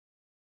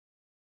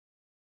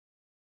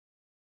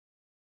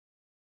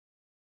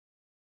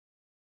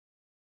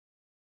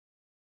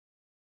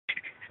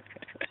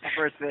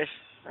first fish.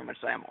 Very much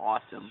say I'm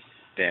awesome.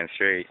 Damn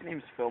straight. My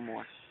name's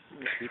Fillmore.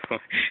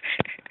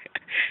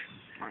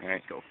 Alright,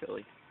 let's go,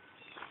 Philly.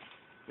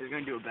 He's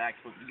gonna do a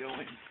backflip to go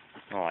in.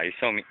 Oh, you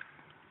so me.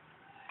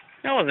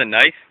 That wasn't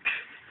nice.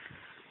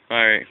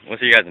 Alright, we'll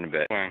see you guys in a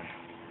bit.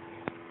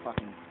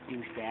 Fucking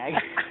douchebag.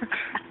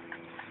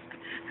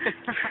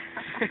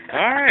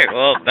 Alright,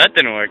 well, that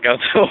didn't work out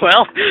so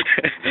well.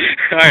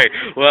 Alright,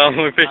 well,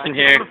 we're fishing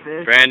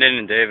here. Brandon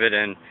and David,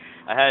 and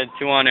I had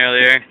 2 on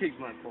earlier.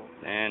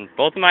 And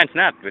both of mine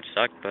snapped, which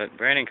sucked, but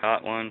Brandon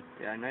caught one.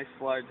 Yeah, nice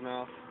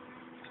largemouth.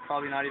 It's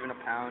probably not even a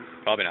pound.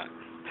 Probably not.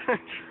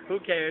 Who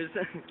cares?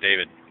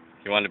 David,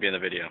 you wanted to be in the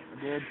video.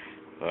 I did.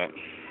 But,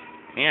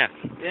 yeah.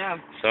 Yeah.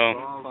 So,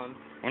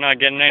 we're not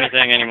getting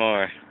anything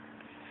anymore.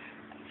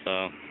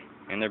 So,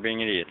 and they're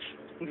being idiots.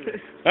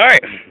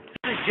 Alright.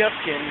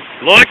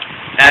 Look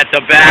at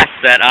the bass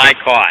that I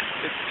caught.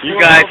 You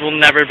guys will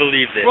never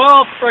believe this.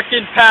 12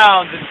 frickin'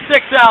 pounds and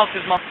 6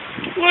 ounces,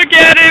 Look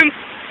at him!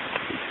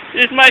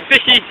 This is my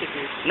fishy.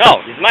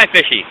 No, this is my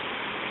fishy.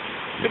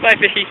 Goodbye,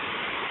 fishy.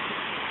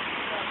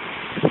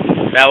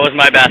 That was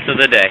my bass of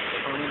the day.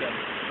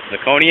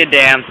 Laconia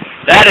Dam.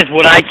 That is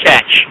what I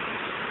catch.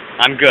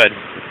 I'm good.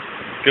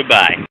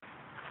 Goodbye.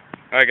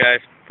 Alright guys,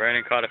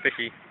 Brandon caught a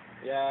fishy.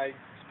 Yeah, it's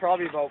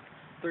probably about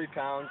 3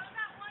 pounds.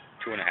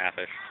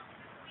 2.5-ish.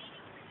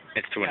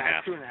 It's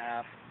 2.5.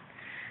 2.5.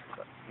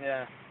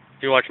 Yeah.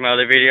 If you watch my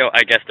other video,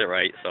 I guessed it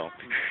right, so.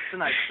 It's a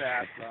nice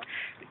bass, though.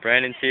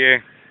 Brandon's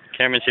here.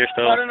 Cameron's here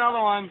still. Got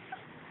another one.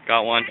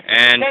 Got one.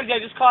 And Kenzie,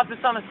 I just caught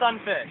this on a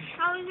sunfish.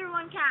 How is your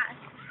one cast?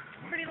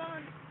 Pretty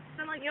long.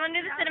 So I'm like, you want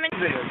to do the cinnamon?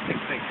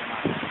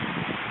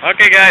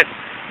 okay, guys.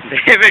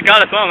 David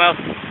got a smallmouth.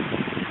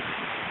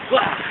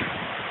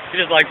 He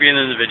just like being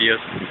in the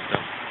videos. So.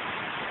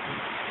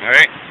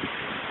 Alright.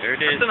 There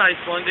it is. That's a nice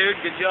one, dude.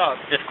 Good job.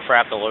 Just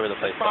crapped all over the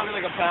place. Probably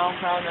like a pound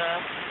and a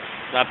half.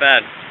 Not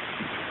bad.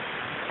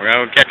 We're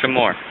gonna catch some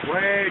more.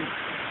 Wait.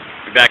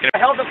 Be back in a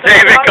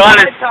David caught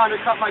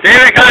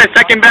his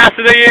second bass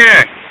of the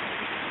year.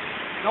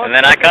 No, and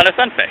then I caught a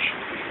sunfish.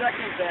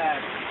 Second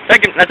bass.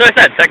 That's what I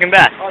said, second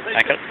bass. Oh,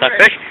 I caught a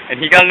sunfish, and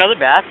he got another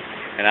bass,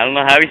 and I don't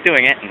know how he's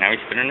doing it, and now he's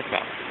spinning his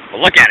mouth.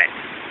 But look at it.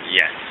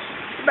 Yes.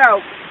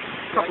 About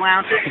a couple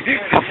ounces.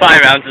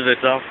 5 ounces or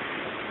so.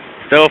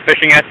 Still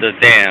fishing at the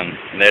dam.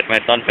 There's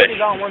my sunfish.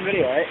 It's all in one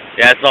video, right?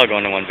 Yeah, it's all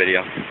going in one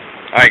video.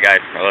 Alright guys,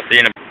 well, I'll see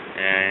you in a bit.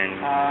 And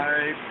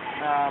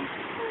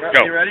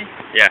go. You ready?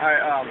 Yeah.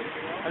 Alright,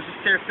 I was just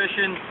here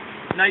fishing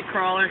night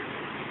crawler,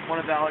 one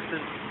of Alex's.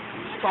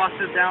 Just tossed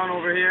it down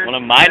over here. One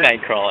of my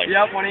night crawlers.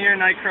 Yep, one of your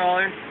night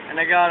crawler. And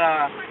I got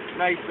a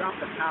nice,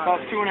 about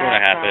 2.5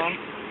 pounds.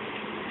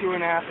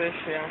 2.5-ish,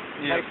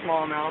 yeah. Nice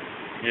small amount.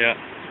 Yeah.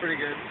 It's pretty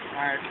good.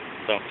 Alright.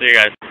 So, see you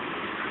guys.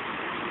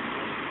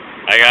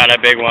 I got a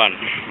big one.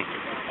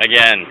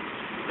 Again.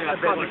 Yeah,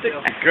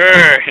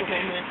 Grr.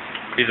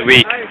 He's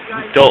weak.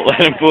 Don't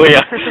let him fool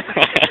you.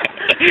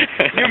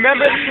 New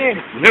member of the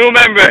team. New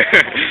member.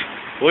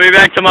 We'll be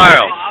back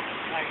tomorrow.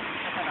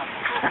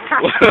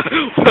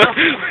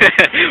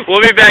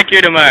 We'll be back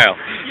here tomorrow.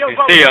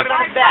 See ya.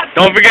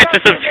 Don't forget to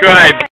subscribe.